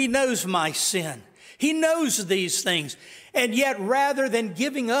pride. He knows my sin. He knows these things. And yet, rather than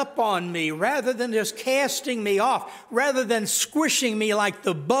giving up on me, rather than just casting me off, rather than squishing me like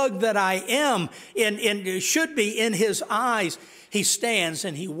the bug that I am, should be in his eyes, he stands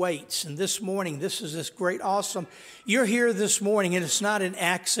and he waits. And this morning, this is this great, awesome. You're here this morning, and it's not an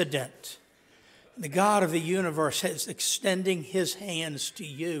accident. The God of the universe is extending his hands to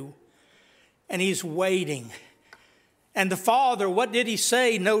you. And he's waiting. And the Father, what did he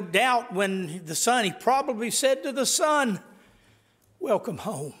say? No doubt when the Son, he probably said to the Son, welcome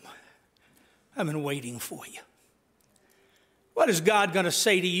home. I've been waiting for you. What is God going to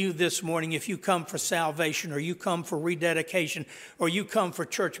say to you this morning if you come for salvation, or you come for rededication, or you come for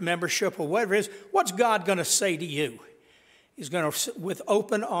church membership, or whatever it is? What's God going to say to you? He's going to, with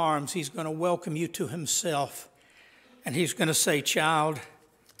open arms, he's going to welcome you to himself. And he's going to say, child,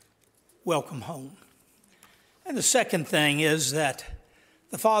 welcome home. And the second thing is that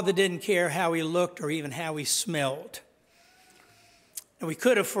the Father didn't care how he looked or even how he smelled. And we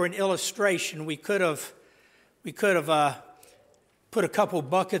could have, for an illustration, we could have put a couple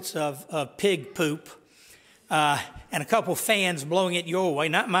buckets of pig poop and a couple fans blowing it your way,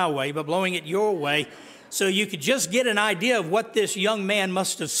 not my way, but blowing it your way, so you could just get an idea of what this young man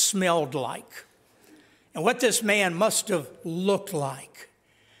must have smelled like and what this man must have looked like.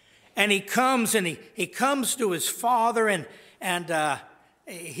 And he comes to his father, and the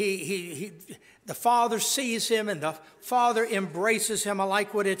father sees him, and the father embraces him. I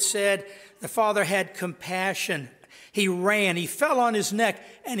like what it said. The father had compassion. He ran, he fell on his neck,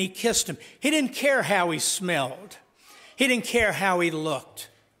 and he kissed him. He didn't care how he smelled. He didn't care how he looked.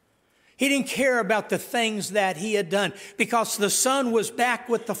 He didn't care about the things that he had done, because the Son was back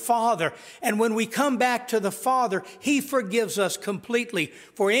with the Father. And when we come back to the Father, he forgives us completely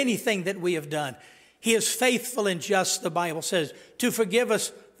for anything that we have done. He is faithful and just, the Bible says, to forgive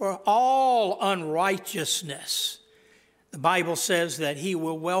us for all unrighteousness. The Bible says that he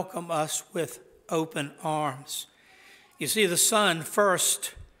will welcome us with open arms. You see, the Son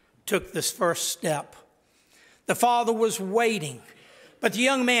first took this first step. The Father was waiting. But the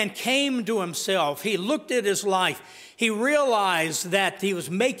young man came to himself. He looked at his life. He realized that he was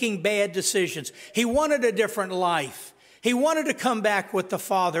making bad decisions. He wanted a different life. He wanted to come back with the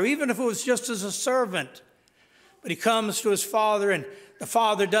Father, even if it was just as a servant. But he comes to his father, and the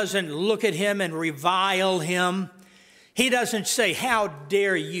Father doesn't look at him and revile him. He doesn't say, how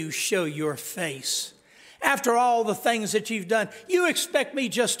dare you show your face? After all the things that you've done, you expect me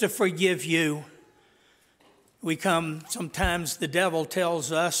just to forgive you? We come, sometimes the devil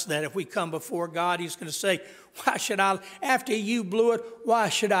tells us that if we come before God, he's going to say, why should I, after you blew it, why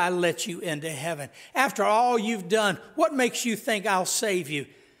should I let you into heaven? After all you've done, what makes you think I'll save you?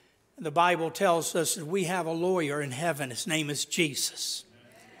 And the Bible tells us that we have a lawyer in heaven. His name is Jesus.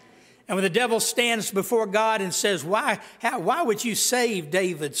 And when the devil stands before God and says, why would you save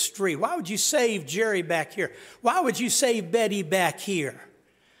David Street? Why would you save Jerry back here? Why would you save Betty back here?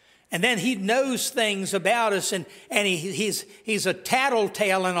 And then he knows things about us, and he's a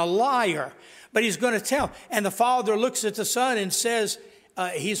tattletale and a liar. But he's going to tell. And the Father looks at the Son and says,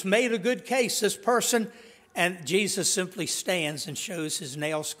 he's made a good case, this person. And Jesus simply stands and shows his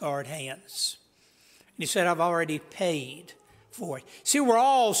nail-scarred hands. he said, I've already paid for it. See, we're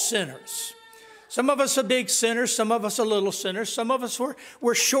all sinners. Some of us are big sinners. Some of us are little sinners. Some of us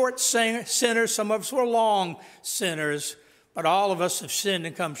were short sinners. Some of us were long sinners. But all of us have sinned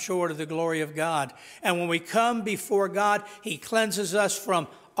and come short of the glory of God. And when we come before God, he cleanses us from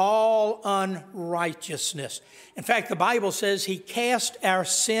all unrighteousness. In fact, the Bible says he cast our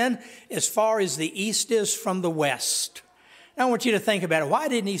sin as far as the east is from the west. Now I want you to think about it. Why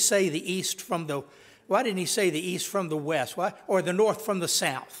didn't he say the east from the west? Why? Or the north from the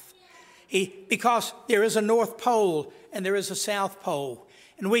south? Because there is a North Pole and there is a South Pole.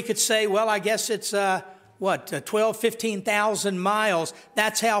 And we could say, well, I guess it's 15,000 miles.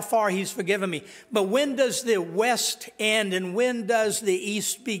 That's how far he's forgiven me. But when does the west end and when does the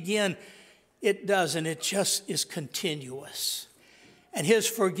east begin? It doesn't. It just is continuous. And his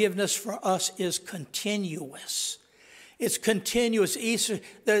forgiveness for us is continuous. It's continuous.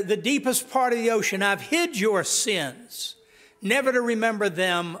 The deepest part of the ocean, I've hid your sins, never to remember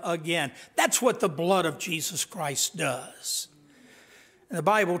them again. That's what the blood of Jesus Christ does. And the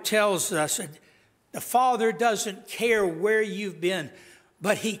Bible tells us that the Father doesn't care where you've been,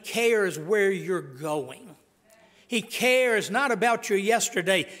 but he cares where you're going. He cares not about your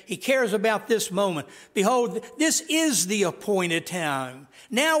yesterday. He cares about this moment. Behold, this is the appointed time.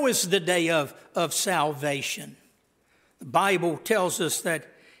 Now is the day of salvation. The Bible tells us that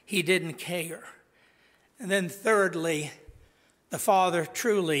he didn't care. And then thirdly, the Father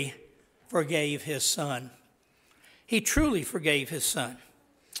truly forgave his Son. He truly forgave his Son.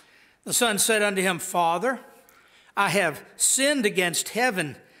 The Son said unto him, Father, I have sinned against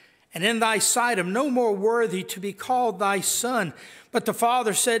heaven, and in thy sight am no more worthy to be called thy son. But the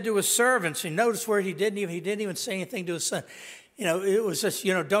Father said to his servants, and notice where he didn't even say anything to his Son. It was just,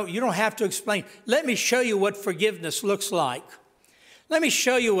 you don't have to explain. Let me show you what forgiveness looks like. Let me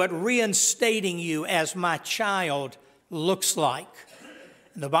show you what reinstating you as my child looks like.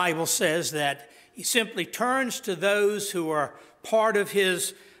 And the Bible says that he simply turns to those who are part of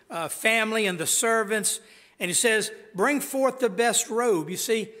his family and the servants, and he says, bring forth the best robe. You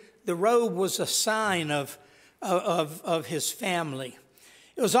see, the robe was a sign of his family.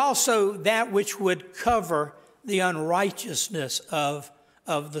 It was also that which would cover the unrighteousness of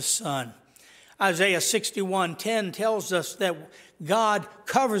the Son. Isaiah 61:10 tells us that God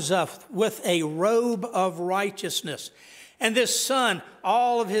covers us with a robe of righteousness. And this Son,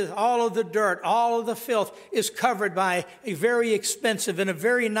 all of the dirt, all of the filth is covered by a very expensive and a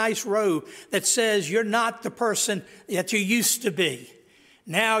very nice robe that says you're not the person that you used to be.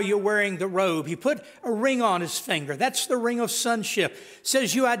 Now you're wearing the robe. He put a ring on his finger. That's the ring of sonship. It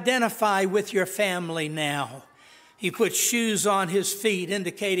says you identify with your family now. He put shoes on his feet,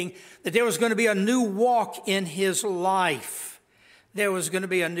 indicating that there was going to be a new walk in his life. There was going to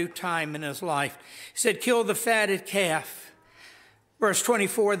be a new time in his life. He said, kill the fatted calf. Verse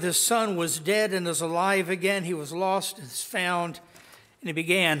 24, the son was dead and is alive again. He was lost and is found, and he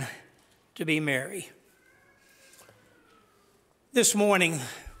began to be merry. This morning,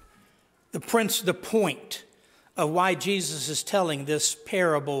 the point of why Jesus is telling this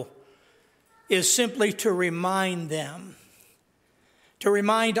parable is simply to remind them, to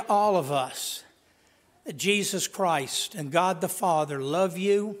remind all of us that Jesus Christ and God the Father love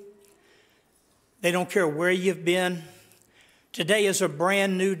you. They don't care where you've been. Today is a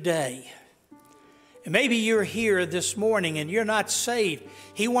brand new day. And maybe you're here this morning and you're not saved.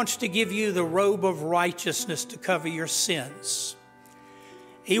 He wants to give you the robe of righteousness to cover your sins.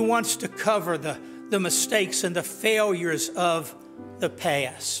 He wants to cover the mistakes and the failures of the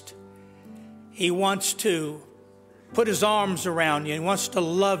past. He wants to put his arms around you. He wants to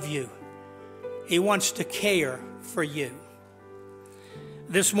love you. He wants to care for you.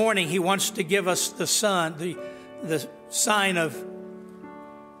 This morning, he wants to give us the sign of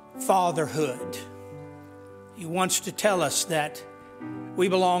fatherhood. He wants to tell us that we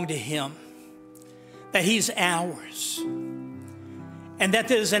belong to him, that he's ours, and that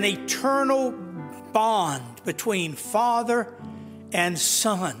there's an eternal bond between father and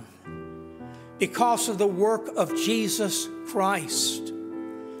son because of the work of Jesus Christ.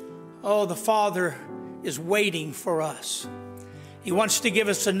 Oh, the Father is waiting for us. He wants to give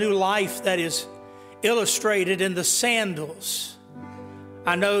us a new life that is illustrated in the sandals.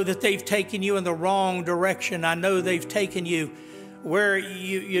 I know that they've taken you in the wrong direction. I know they've taken you where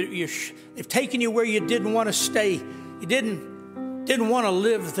they've taken you where you didn't want to stay. You didn't want to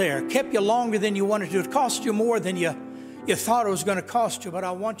live there. Kept you longer than you wanted to. It cost you more than you thought it was going to cost you. But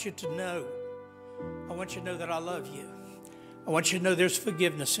I want you to know that I love you. I want you to know there's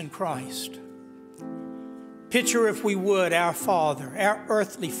forgiveness in Christ. Picture, if we would, our Father, our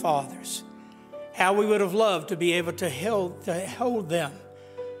earthly fathers, How we would have loved to be able to hold them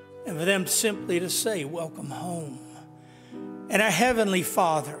and for them simply to say, welcome home. And our Heavenly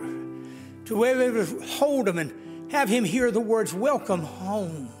Father, to be able to hold them and have Him hear the words, welcome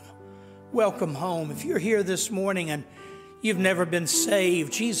home, welcome home. If you're here this morning and you've never been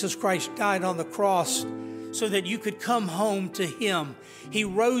saved, Jesus Christ died on the cross so that you could come home to Him. He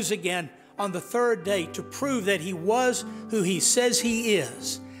rose again on the third day to prove that He was who He says He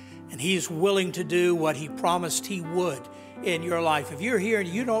is. And He's willing to do what He promised He would in your life. If you're here and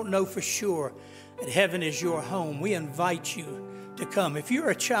you don't know for sure that heaven is your home, we invite you to come. If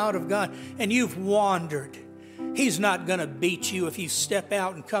you're a child of God and you've wandered, He's not going to beat you if you step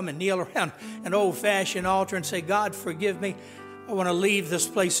out and come and kneel around an old-fashioned altar and say, God, forgive me. I want to leave this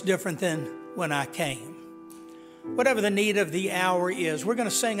place different than when I came. Whatever the need of the hour is, we're going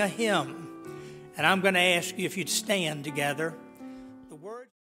to sing a hymn. And I'm going to ask you if you'd stand together.